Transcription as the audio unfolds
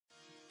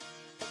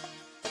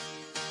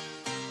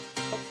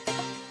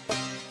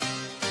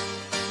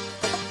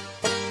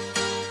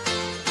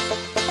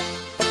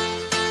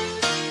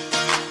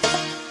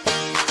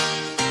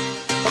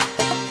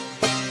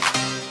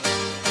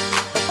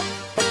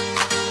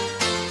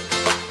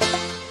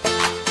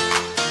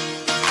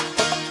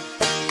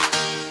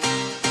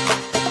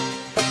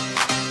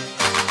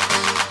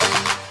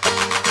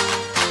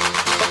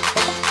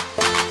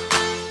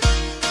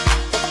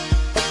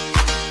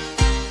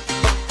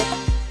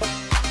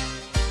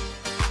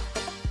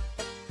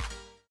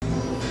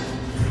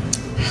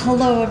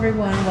Hello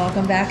everyone,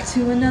 welcome back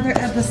to another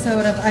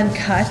episode of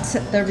Uncut,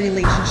 the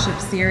relationship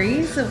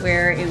series,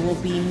 where it will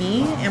be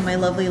me and my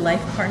lovely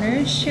life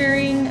partners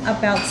sharing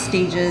about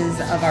stages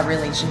of our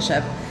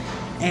relationship.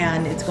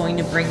 And it's going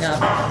to bring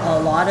up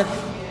a lot of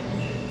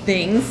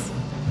things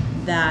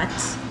that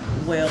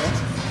will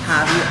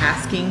have you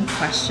asking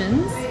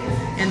questions.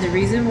 And the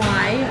reason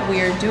why we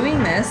are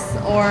doing this,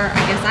 or I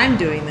guess I'm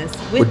doing this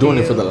with you. We're doing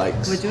it for the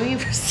likes. We're doing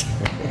it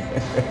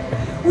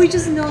for... We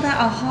just know that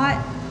a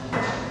hot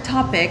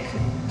topic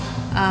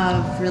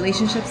of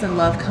relationships and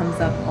love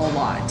comes up a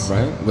lot.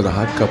 Right? With a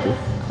hot couple.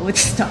 With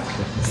stop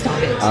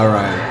it. All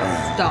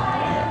right.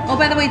 Stop. Oh,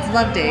 by the way, it's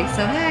Love Day,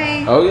 so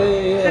hey. Oh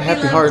yeah.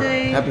 Happy Heart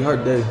Day. Happy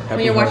Heart Day.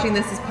 When you're watching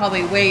this, it's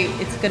probably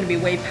it's going to be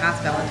way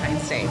past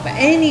Valentine's Day. But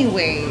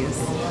anyways,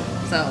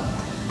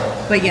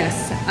 but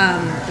yes,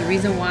 the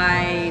reason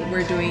why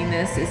we're doing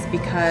this is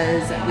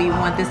because we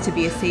want this to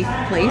be a safe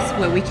place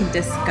where we can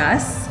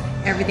discuss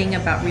everything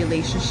about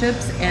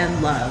relationships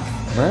and love.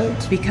 Right.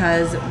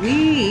 Because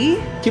we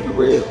keep it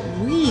real.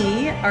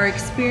 We are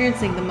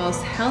experiencing the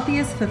most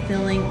healthiest,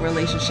 fulfilling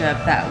relationship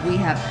that we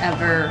have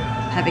ever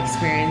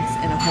experienced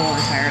in a whole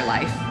entire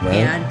life. Right.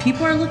 And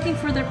people are looking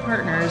for their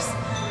partners,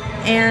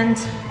 and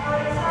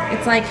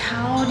it's like,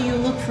 how do you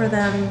look for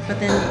them? But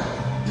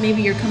then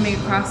maybe you're coming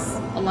across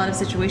a lot of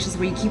situations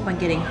where you keep on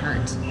getting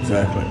hurt.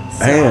 Exactly.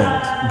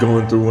 And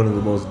going through one of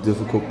the most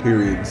difficult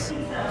periods.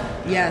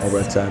 Yes. Of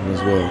our time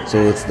as well. So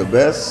it's the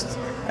best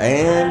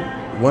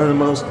and one of the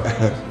most,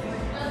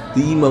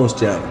 the most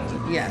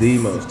challenging. Yes. The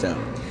most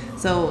challenging.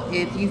 So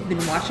if you've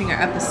been watching our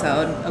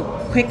episode, a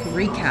quick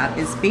recap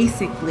is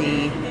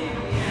basically,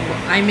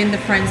 I'm in the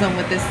friend zone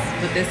with this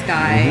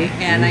guy,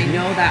 and I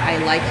know that I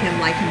like him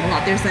a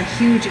lot. There's a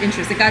huge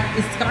interest. It's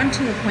gotten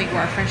to the point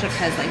where our friendship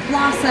has like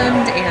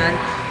blossomed,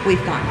 and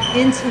we've gotten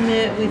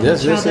intimate with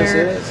each other.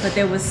 Yes. But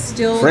there was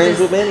still friends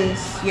with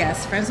bennies.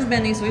 Yes, friends with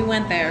bennies. We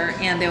went there,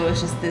 and there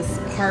was just this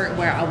part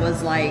where I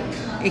was like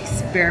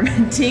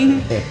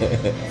experimenting,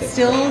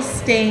 still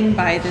staying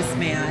by this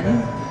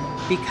man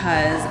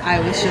because I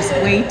was just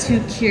way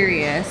too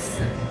curious.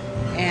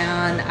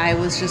 And I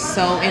was just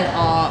so in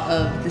awe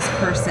of this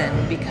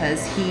person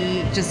because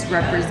he just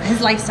represents,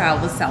 his lifestyle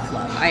was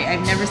self-love.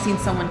 I've never seen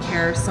someone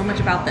care so much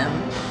about them.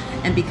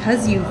 And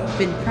because you've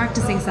been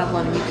practicing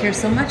self-love and you care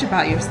so much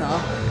about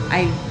yourself,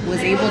 I was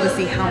able to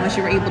see how much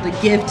you were able to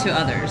give to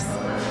others.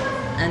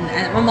 And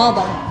I'm all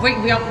about,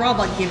 we're all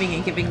about giving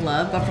and giving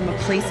love, but from a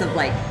place of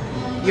like,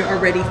 you're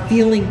already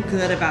feeling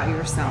good about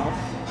yourself.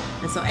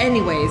 And so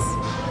anyways,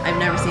 I've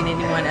never seen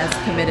anyone as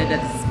committed as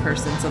this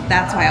person, so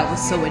that's why I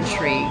was so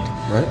intrigued.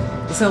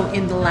 Right. So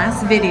in the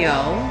last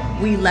video,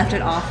 we left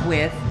it off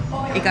with,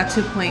 it got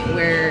to a point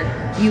where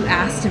you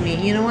asked me,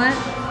 you know what,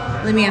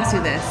 let me ask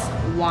you this,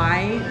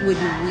 why would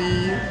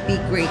we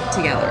be great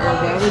together, or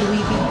why would we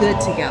be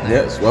good together?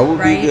 Yes, why would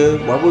we be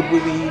good? Why would we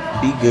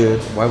be good?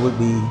 Why would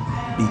we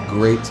be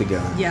great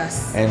together?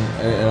 Yes. And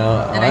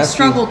I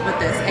struggled with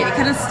this. It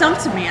kind of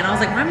stumped me, and I was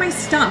like, why am I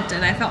stumped?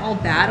 And I felt all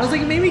bad. I was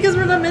like, maybe because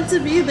we're not meant to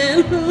be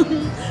then.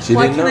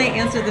 Why can't I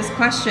answer this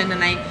question?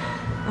 And I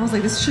was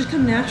like, this should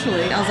come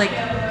naturally. I was like,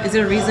 is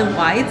there a reason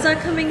why it's not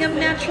coming up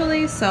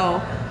naturally?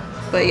 So,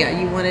 but yeah,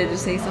 you wanted to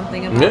say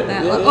something about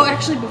that? Yeah. Oh,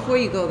 actually, before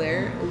you go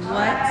there,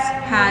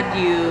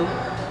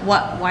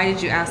 why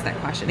did you ask that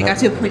question? It got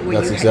to a point where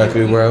That's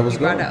exactly where I was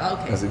going.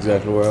 Okay. That's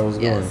exactly where I was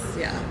going.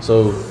 Yeah.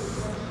 So,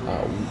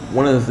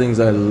 one of the things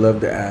I love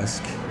to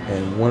ask,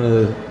 and one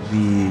of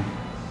the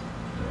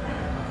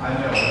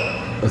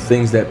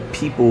things that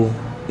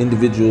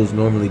individuals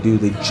normally do,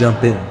 they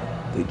jump in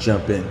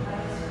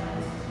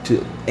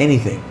to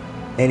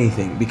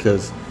anything,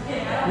 because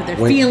with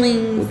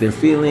their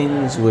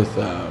feelings, with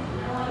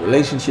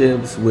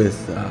relationships, with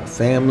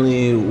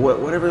family,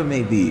 whatever it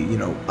may be,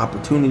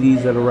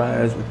 opportunities that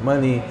arise with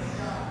money,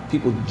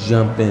 people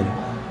jump in.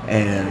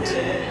 And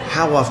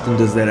how often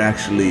does that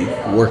actually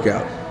work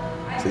out?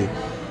 See,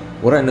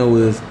 what I know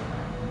is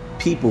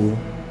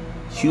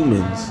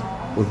humans,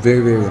 we're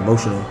very, very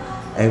emotional.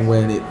 And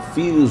when it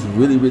feels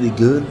really, really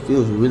good,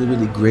 feels really,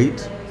 really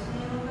great,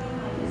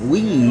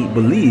 we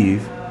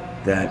believe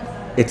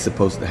that it's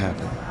supposed to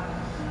happen.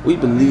 We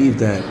believe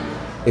that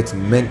it's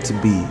meant to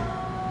be.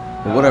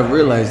 But what I've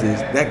realized is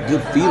that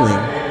good feeling,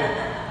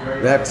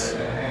 that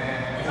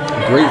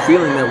great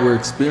feeling that we're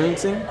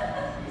experiencing,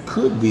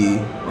 could be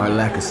our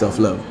lack of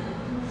self-love.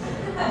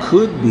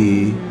 Could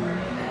be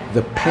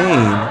the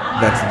pain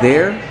that's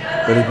there,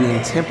 but it's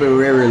being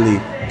temporarily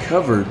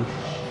covered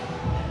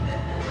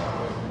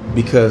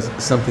because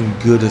something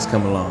good has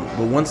come along.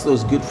 But once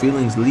those good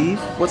feelings leave,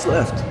 what's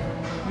left?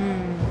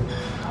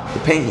 The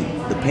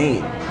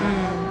pain.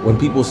 When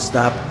people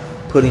stop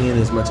putting in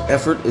as much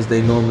effort as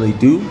they normally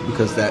do,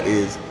 because that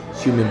is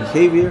human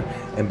behavior,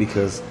 and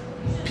because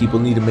people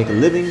need to make a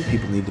living,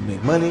 people need to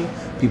make money,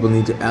 people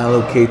need to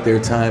allocate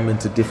their time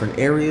into different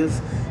areas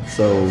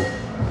so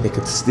it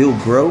could still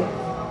grow.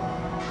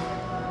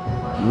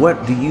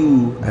 What do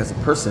you, as a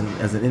person,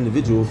 as an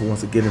individual who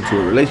wants to get into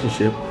a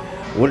relationship,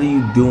 what are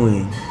you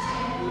doing,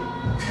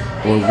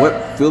 or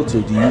what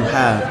filter do you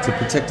have to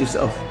protect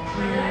yourself?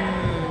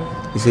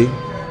 You see,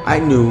 I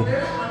knew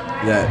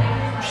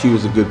that she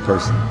was a good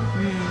person.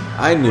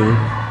 I knew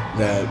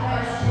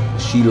that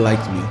she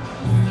liked me.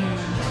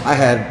 I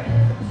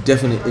had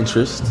definite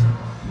interest,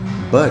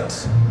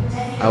 but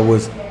I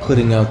was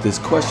putting out this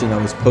question. I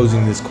was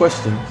posing this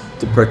question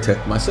to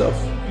protect myself.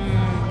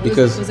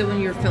 Because was it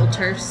when you were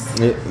filters?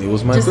 It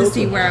was my just filter. To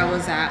see where I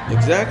was at.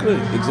 Exactly.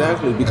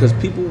 Because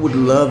people would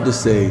love to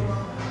say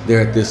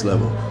they're at this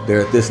level.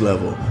 They're at this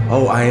level.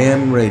 Oh, I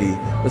am ready.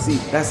 But see,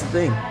 that's the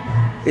thing.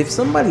 If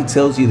somebody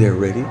tells you they're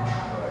ready,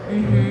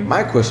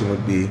 my question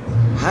would be,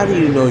 how do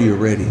you know you're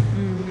ready?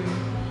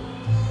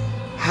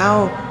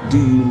 How do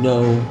you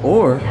know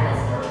or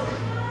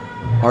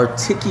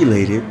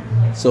articulate it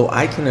so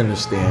I can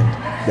understand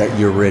that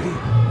you're ready?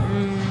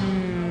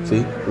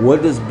 See,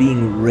 what does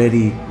being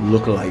ready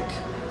look like?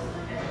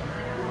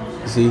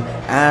 See,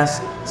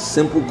 ask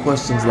simple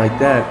questions like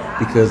that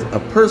because a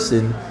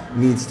person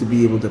needs to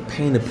be able to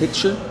paint a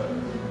picture.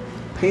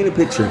 Paint a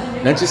picture,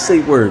 not just say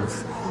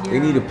words. They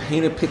need to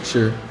paint a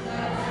picture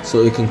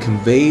so it can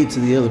convey to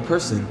the other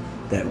person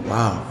that,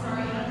 wow,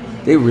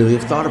 they really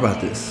have thought about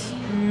this.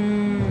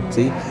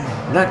 See,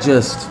 not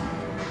just,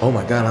 oh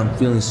my God, I'm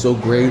feeling so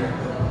great.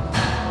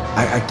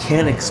 I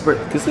can't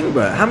express, because think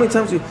about it, how many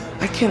times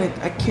I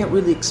can't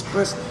really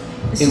express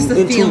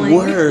into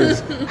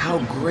words how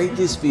great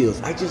this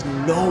feels. I just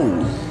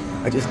know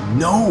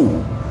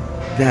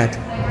that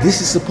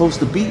this is supposed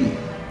to be.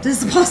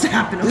 This is supposed to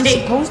happen, okay? This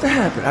is supposed to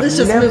happen. Let's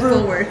I've just never move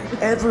forward.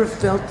 ever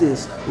felt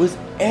this with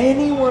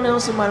anyone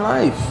else in my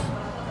life.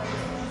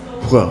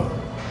 Well,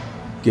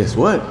 guess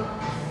what?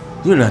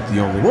 You're not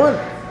the only one.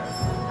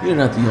 You're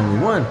not the only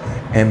one.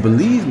 And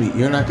believe me,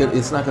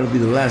 it's not gonna be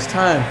the last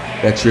time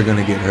that you're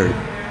gonna get hurt.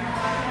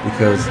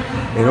 Because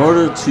in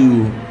order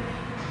to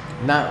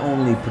not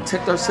only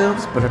protect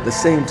ourselves, but at the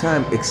same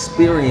time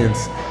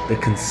experience the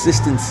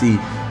consistency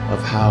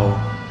of how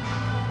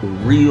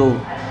real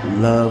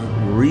love,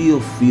 real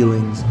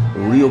feelings,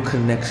 real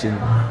connection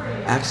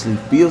actually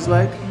feels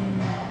like,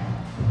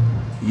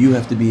 you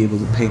have to be able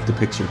to paint the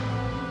picture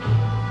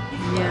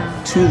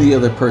to the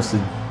other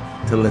person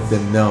to let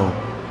them know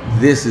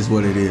this is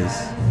what it is.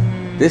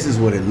 This is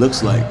what it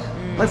looks like.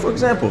 Like, for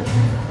example,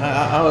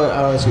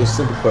 I'll ask you a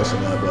simple question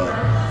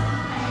about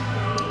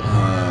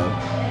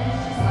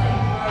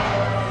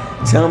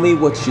tell me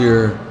what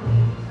your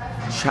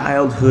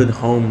childhood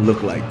home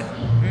looked like.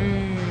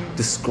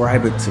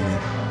 Describe it to me.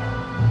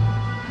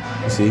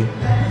 You see?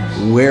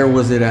 Where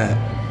was it at?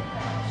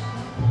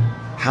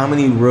 How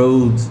many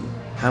roads,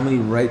 how many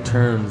right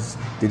turns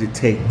did it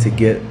take to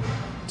get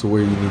to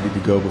where you needed to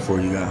go before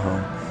you got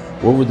home?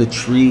 What were the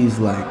trees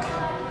like?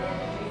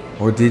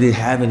 Or did it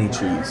have any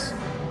trees?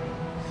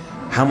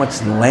 How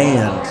much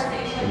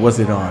land was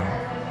it on?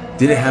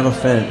 Did it have a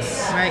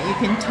fence? Right, you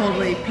can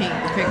totally paint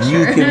the picture.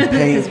 You can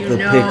paint you the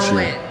know picture.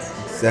 It.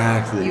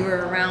 Exactly. You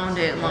were around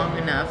it long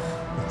enough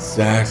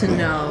exactly. to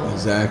know.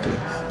 Exactly.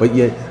 But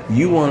yet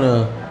you want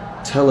to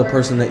tell a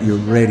person that you're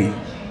ready.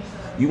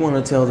 You want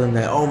to tell them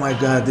that, oh my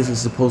God, this is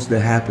supposed to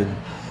happen.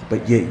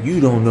 But yet you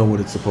don't know what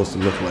it's supposed to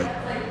look like.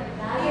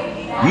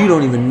 You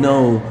don't even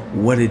know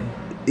what it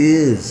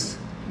is.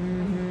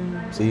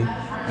 See?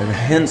 And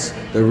hence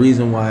the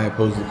reason why I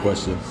posed the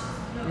question.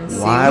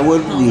 Why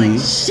would we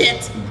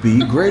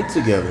be great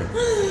together?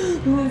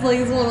 It was like,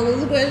 it's one of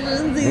those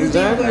questions.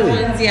 Exactly.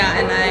 Questions. Yeah,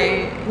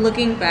 and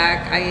looking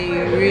back,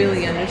 I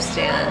really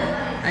understand.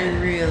 I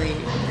really,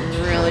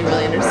 really,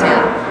 really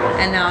understand.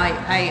 And now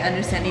I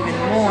understand even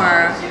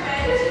more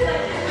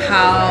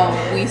how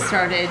we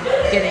started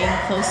getting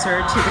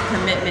closer to the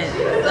commitment,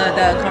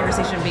 the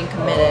conversation of being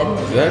committed.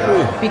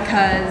 Exactly.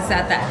 Because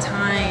at that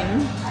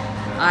time,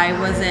 I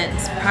wasn't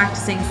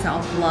practicing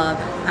self-love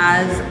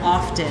as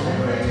often.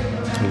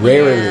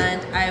 Rarely.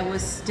 And I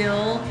was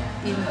still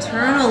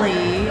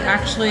internally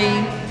actually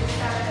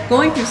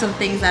going through some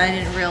things that I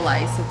didn't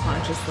realize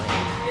subconsciously.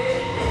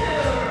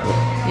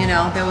 You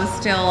know, there was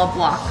still a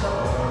block.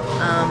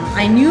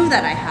 I knew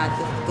that I had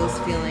those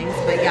feelings,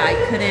 but yeah,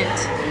 it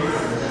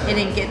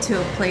didn't get to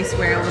a place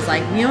where it was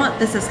like, you know what,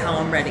 this is how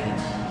I'm ready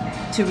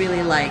to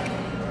really like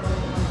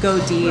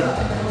go deep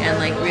and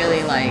like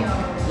really like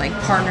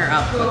partner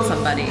up with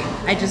somebody.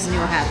 I just knew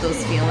I had those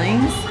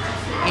feelings,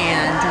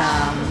 and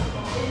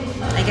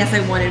I guess I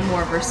wanted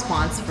more of a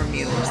response from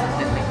you or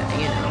something like that,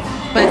 you know.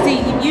 But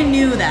see, you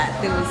knew that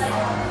there was,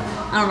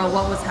 I don't know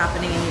what was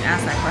happening, and you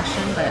asked that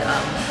question, but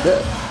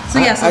so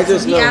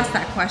he asked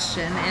that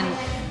question,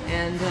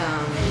 and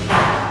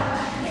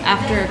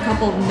after a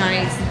couple of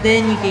nights,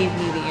 then you gave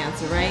me the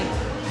answer, right?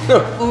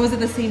 No. Or was it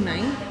the same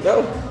night?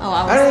 No. Oh,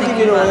 I didn't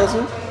give you no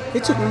answer.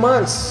 It took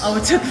months. Oh,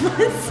 it took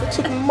months? It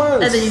took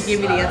months. And then you gave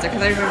me the answer,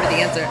 because I remember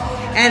the answer.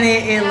 And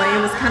it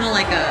was kind of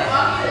like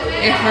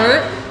it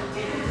hurt,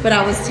 but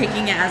I was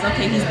taking it as,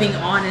 okay, he's being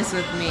honest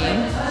with me.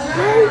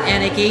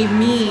 And it gave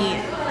me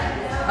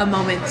a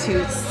moment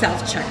to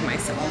self-check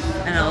myself.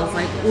 And I was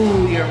like,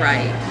 ooh, you're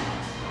right.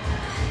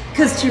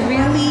 Because to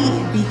really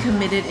be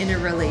committed in a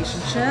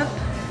relationship,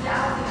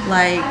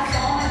 like,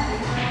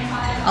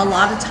 a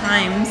lot of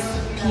times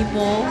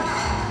people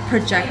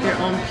project their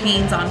own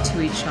pains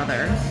onto each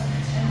other.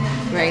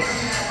 right?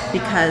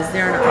 Because they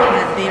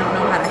don't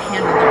know how to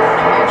handle their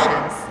own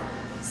emotions.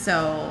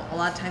 So a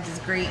lot of times it's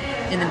great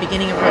in the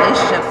beginning of a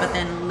relationship, but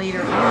then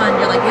later on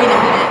you're like, wait a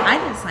minute, I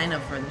didn't sign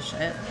up for this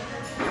shit.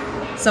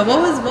 So what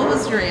was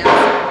your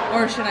answer,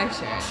 or should I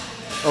share it?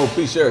 Oh,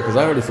 please share it, because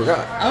I already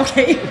forgot.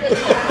 Okay.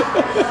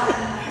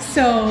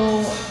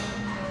 So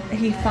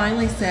he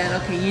finally said,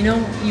 okay, you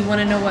want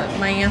to know what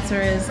my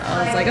answer is?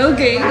 I was like,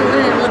 okay,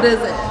 what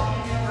is it?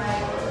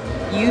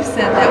 You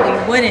said that we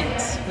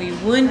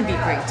wouldn't be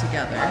great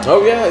together.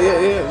 Oh yeah,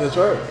 that's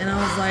right. And I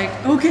was like,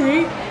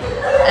 okay.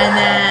 And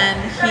then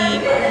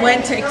he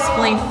went to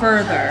explain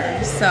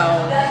further.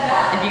 So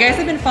if you guys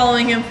have been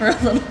following him for a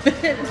little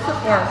bit,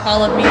 or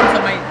followed me in some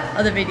of my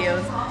other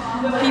videos,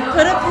 he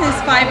put up his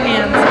 5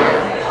 hands here.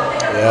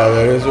 Yeah,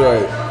 that is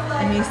right.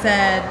 And he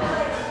said,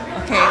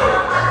 okay,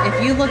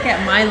 if you look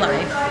at my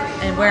life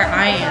and where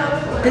I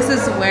am, this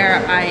is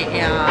where I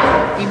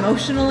am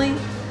emotionally.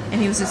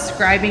 And he was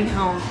describing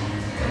how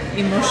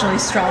emotionally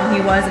strong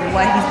he was and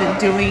what he's been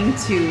doing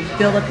to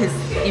build up his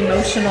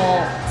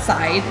emotional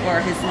side,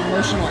 or his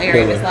emotional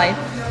area of his life.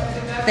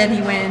 Then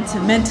he went into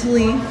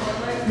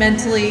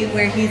mentally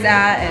where he's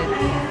at and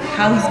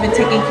how he's been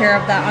taking care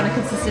of that on a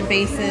consistent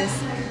basis,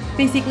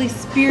 basically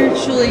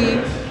spiritually,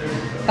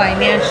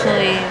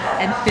 financially,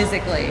 and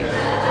physically.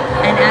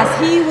 And as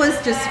he was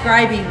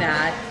describing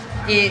that,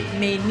 it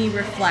made me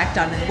reflect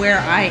on where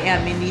I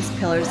am in these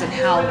pillars and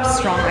how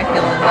strong I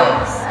feel in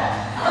those.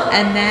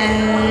 And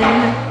then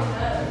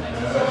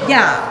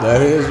yeah.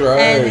 That is right.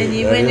 And then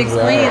you went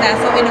explaining that.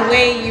 So in a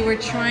way, you were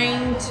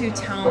trying to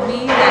tell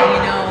me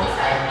that,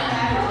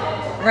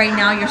 right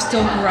now you're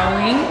still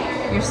growing.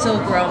 You're still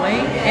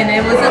growing. And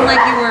it wasn't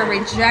like you were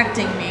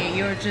rejecting me.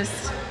 You were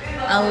just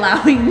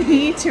allowing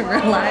me to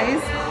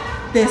realize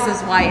this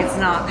is why it's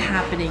not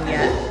happening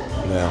yet.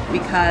 Yeah.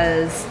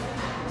 Because,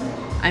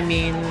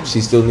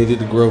 she still needed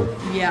to grow.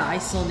 Yeah, I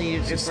still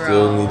needed to grow.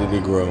 Still needed to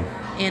grow.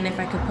 And if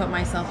I could put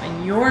myself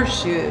in your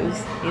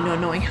shoes,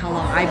 knowing how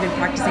long I've been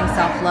practicing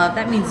self-love,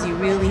 that means you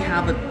really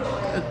have a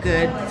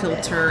good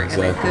filter and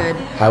a good...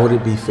 How would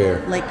it be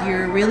fair? Like,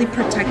 you're really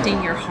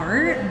protecting your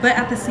heart, but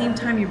at the same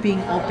time, you're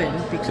being open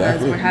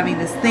because we're having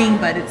this thing,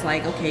 but it's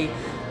like, okay,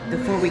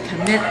 before we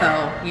commit,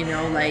 though, we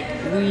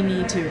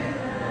need to...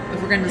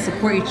 If we're going to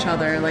support each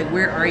other,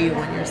 where are you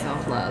on your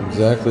self-love?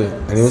 Exactly.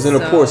 And it was in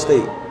a poor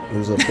state. It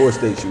was a poor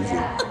state she was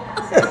in.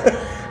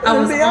 I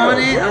was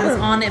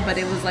on it, but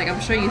it was I'm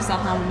sure you saw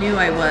how new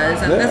I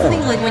was. And that's the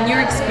thing, when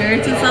you're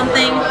experiencing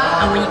something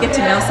and when you get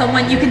to know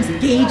someone, you can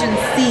gauge and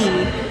see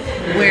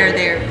where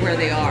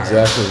they are.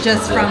 Exactly.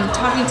 Just from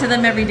talking to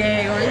them every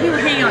day, or you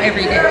hang out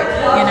every day,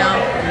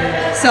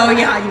 So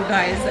yeah, you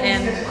guys,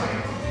 and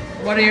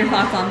what are your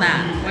thoughts on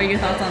that? What are your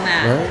thoughts on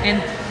that? Right. And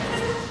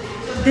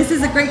this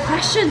is a great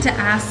question to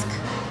ask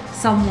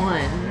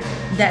someone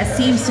that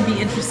seems to be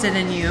interested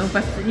in you,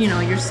 but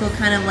you're still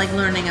kind of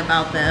learning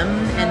about them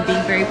and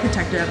being very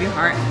protective of your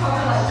heart,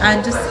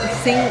 and just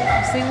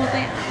saying what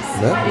they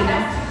ask.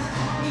 Yeah.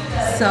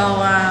 So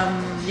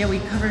we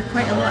covered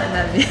quite a lot in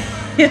that video.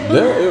 It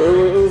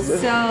was.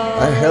 So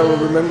I hell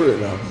remember it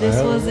now. This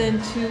was in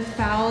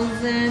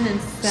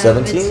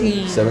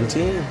 2017.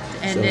 17.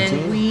 And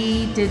then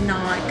we did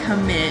not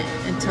commit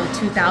until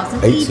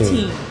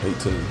 2018.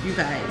 18. You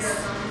guys.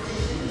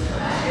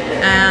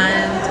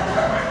 And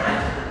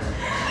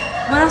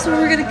what else were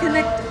we going to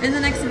connect in the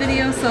next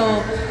video?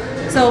 So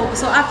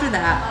after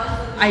that,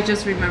 I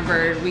just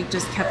remembered we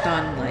just kept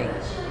on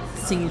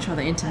seeing each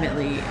other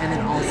intimately, and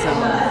then also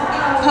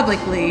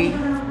publicly,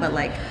 but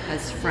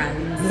as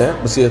friends. Yeah,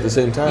 but see, at the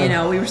same time,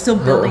 we were still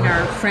building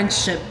our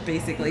friendship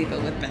basically,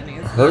 but with Benny.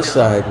 Her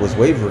side was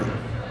wavering.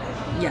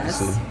 Yes.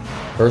 See,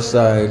 her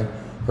side,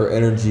 her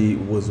energy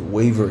was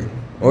wavering,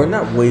 or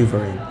not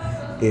wavering.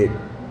 It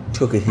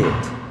took a hit.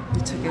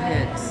 It took a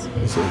hit.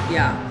 You see?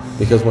 Yeah.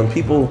 Because when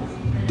people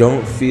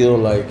don't feel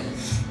like...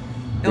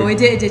 Oh, it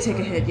did take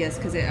a hit, yes,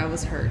 because I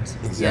was hurt.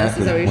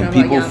 Exactly. Yes, when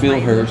people feel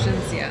hurt,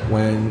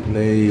 when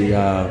they...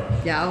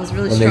 I was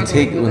really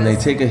struggling when they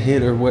take a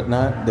hit or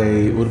whatnot, what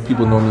do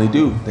people normally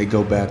do? They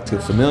go back to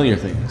familiar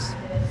things.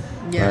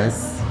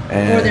 Yes.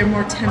 Right? Or they're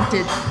more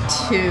tempted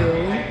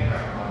to...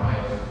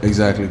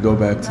 Exactly, go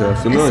back to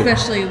familiar.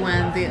 Especially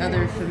when the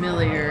other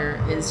familiar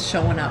is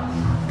showing up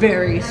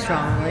very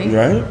strongly.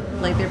 Right.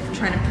 They're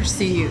trying to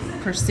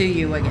pursue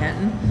you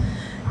again.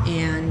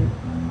 And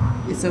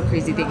it's so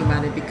crazy thinking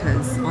about it,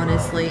 because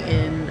honestly,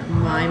 in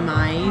my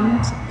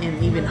mind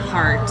and even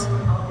heart,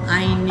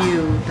 I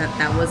knew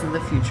that wasn't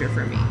the future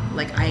for me.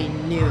 I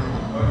knew.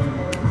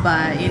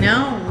 But,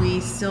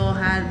 we still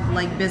had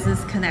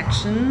business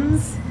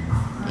connections,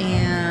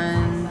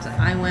 and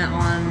I went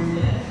on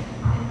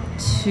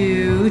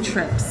two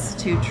trips,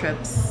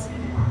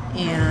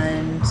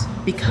 and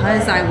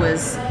because I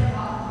was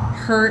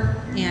hurt,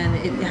 and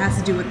it has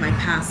to do with my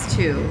past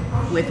too,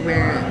 with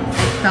where I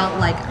felt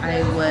like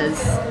I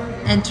was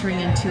entering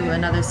into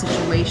another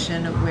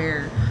situation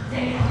where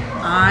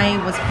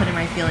I was putting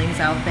my feelings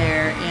out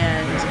there,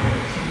 and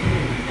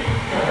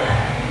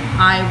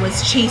I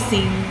was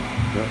chasing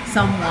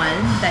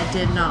someone that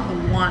did not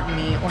want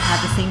me or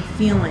had the same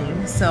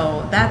feeling.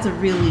 So that's a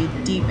really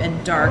deep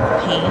and dark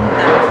pain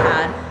that I've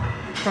had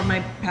from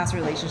my past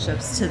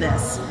relationships to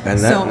this. And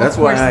that's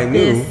why I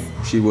knew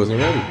she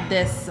wasn't ready.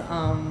 This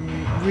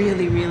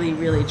really, really,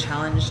 really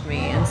challenged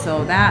me. And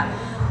so that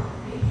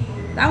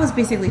was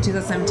basically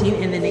 2017,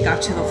 and then it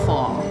got to the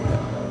fall.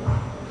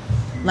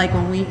 Like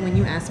when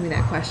you asked me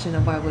that question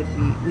of why would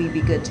we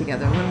be good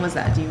together, when was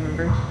that? Do you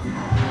remember?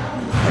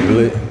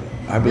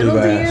 I believe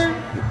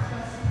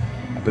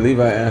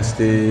I asked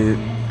it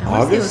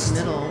August. It was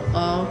middle.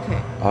 Oh, okay.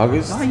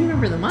 August. Oh, you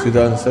remember the month?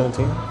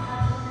 2017.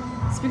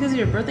 It's because of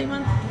your birthday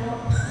month?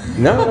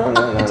 No.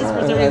 Just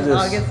for some reason,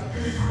 August.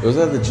 It was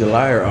either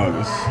July or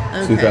August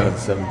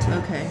 2017.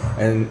 Okay.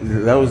 And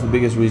that was the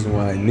biggest reason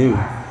why I knew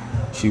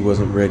she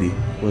wasn't ready,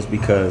 was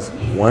because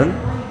one,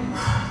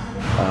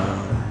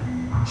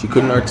 she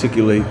couldn't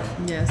articulate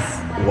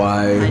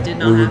why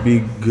we would be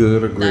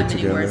good or great that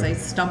many together. Words. I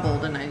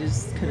stumbled and I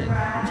just couldn't.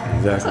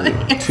 Exactly.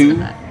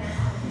 Two,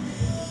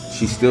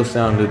 she still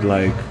sounded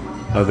like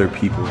other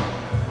people.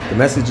 The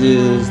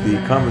messages,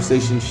 the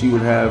conversations she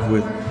would have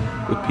with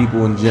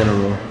people in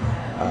general,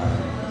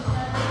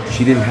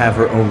 she didn't have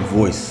her own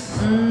voice.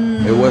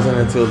 It wasn't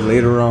until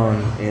later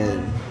on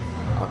in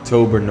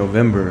October,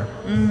 November,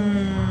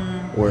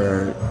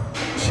 where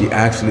she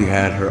actually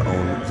had her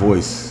own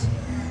voice.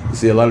 You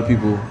see, a lot of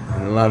people,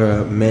 and a lot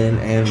of men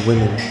and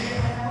women,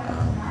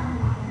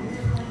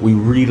 we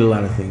read a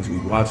lot of things, we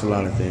watch a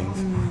lot of things,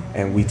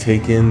 and we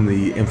take in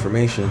the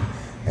information.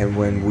 And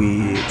when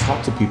we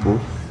talk to people,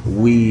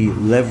 we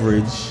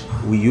utilize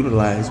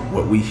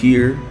what we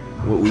hear,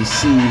 what we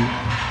see,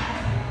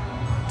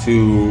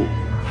 to,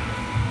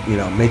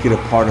 make it a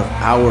part of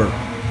our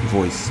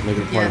voice, make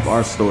it a part of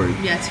our story.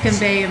 Yeah, to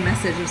convey a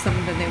message of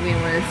something that we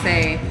want to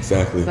say.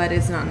 Exactly. But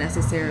it's not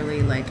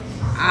necessarily like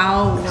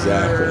our...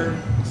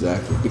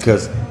 Exactly.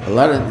 Because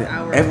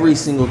every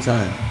single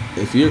time,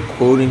 if you're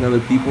quoting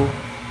other people,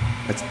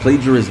 that's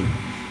plagiarism.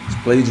 It's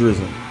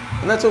plagiarism.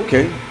 And that's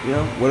okay.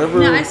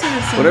 Whatever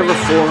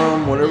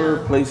forum, whatever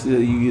place that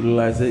you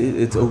utilize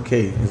it's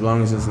okay, as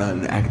long as it's not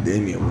in the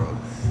academia world.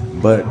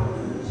 But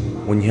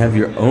when you have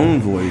your own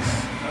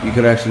voice, you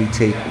could actually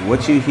take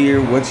what you hear,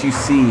 what you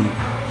see,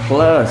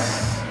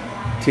 plus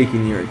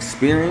taking your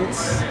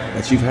experience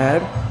that you've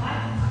had,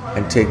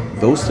 and take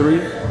those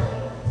three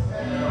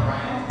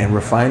and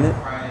refine it.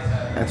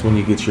 That's when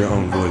you get your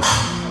own voice.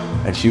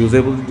 And she was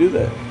able to do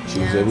that. She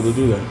was able to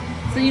do that.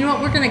 So you know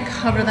what? We're going to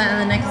cover that in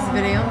the next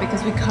video,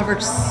 because we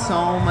covered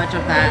so much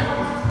of that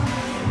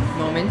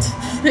moment.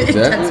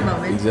 Intense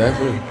moment.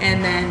 Exactly.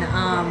 And then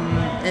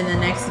in the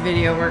next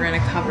video, we're going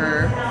to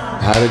cover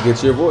how to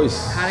get your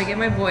voice. How to get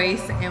my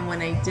voice. And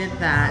when I did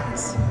that,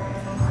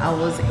 I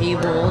was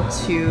able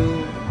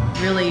to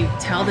really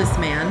tell this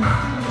man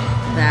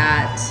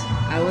that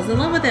I was in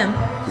love with him.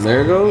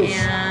 There it goes.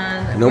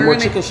 And no more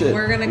chicken shit.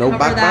 We're going to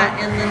cover that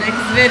in the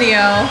next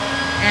video.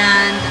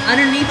 And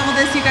underneath all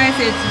this, you guys,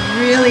 it's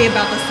really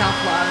about the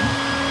self-love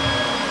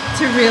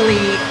to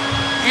really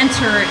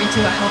enter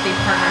into a healthy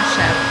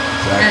partnership.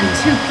 And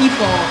two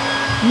people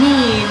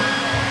need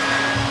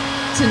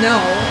to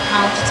know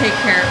how to take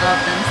care of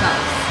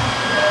themselves.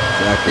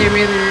 They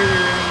really, really,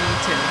 really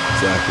need to.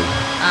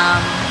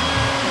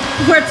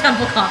 We're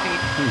Temple Coffee.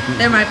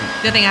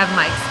 Good thing I have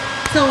mics.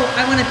 So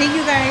I want to thank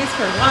you guys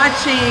for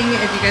watching.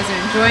 If you guys are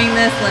enjoying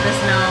this, let us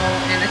know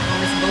in the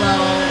comments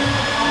below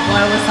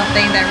what was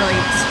something that really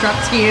struck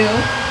to you.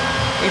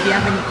 If you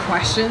have any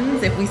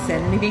questions, if we said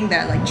anything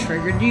that like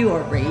triggered you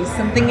or raised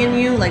something in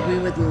you, like we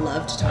would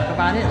love to talk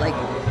about it. Like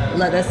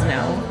let us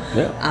know.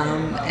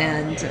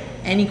 And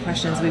any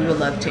questions, we would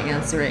love to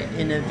answer it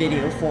in a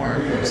video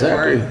form,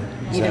 or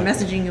either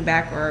messaging you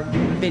back or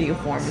video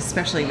form,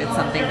 especially if it's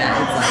something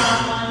that it's like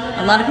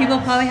a lot of people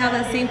probably have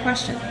that same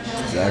question.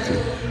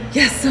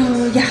 So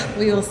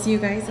we will see you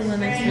guys in the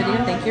next video.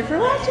 Thank you for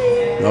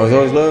watching.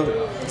 Always love.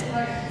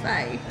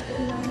 Bye.